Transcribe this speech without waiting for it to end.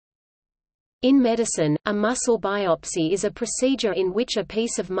In medicine, a muscle biopsy is a procedure in which a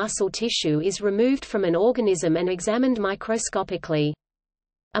piece of muscle tissue is removed from an organism and examined microscopically.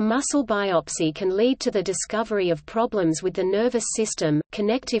 A muscle biopsy can lead to the discovery of problems with the nervous system,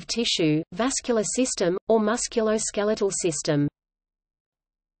 connective tissue, vascular system, or musculoskeletal system.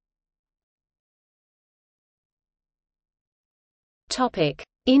 Topic: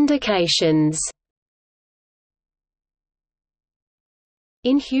 Indications.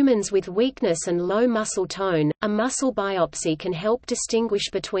 In humans with weakness and low muscle tone, a muscle biopsy can help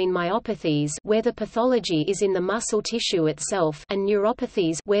distinguish between myopathies where the pathology is in the muscle tissue itself and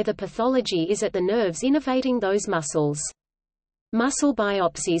neuropathies where the pathology is at the nerves innervating those muscles. Muscle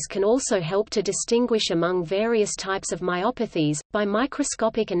biopsies can also help to distinguish among various types of myopathies, by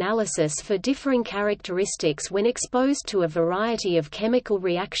microscopic analysis for differing characteristics when exposed to a variety of chemical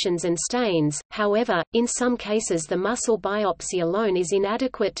reactions and stains. However, in some cases the muscle biopsy alone is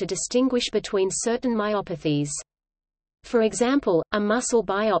inadequate to distinguish between certain myopathies. For example, a muscle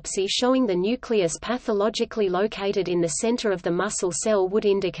biopsy showing the nucleus pathologically located in the center of the muscle cell would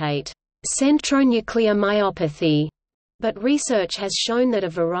indicate centronuclear myopathy. But research has shown that a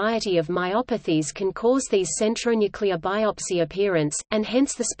variety of myopathies can cause these centronuclear biopsy appearance, and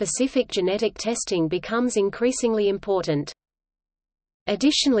hence the specific genetic testing becomes increasingly important.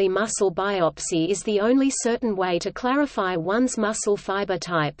 Additionally, muscle biopsy is the only certain way to clarify one's muscle fiber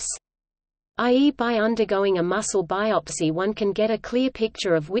types. I.e., by undergoing a muscle biopsy one can get a clear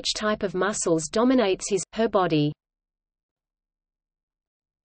picture of which type of muscles dominates his/her body.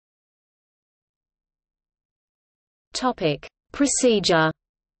 Procedure.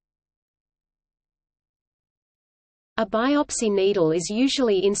 A biopsy needle is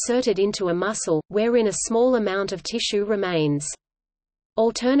usually inserted into a muscle, wherein a small amount of tissue remains.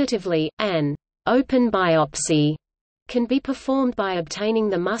 Alternatively, an open biopsy can be performed by obtaining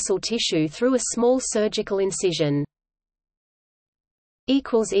the muscle tissue through a small surgical incision.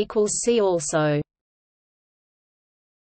 See also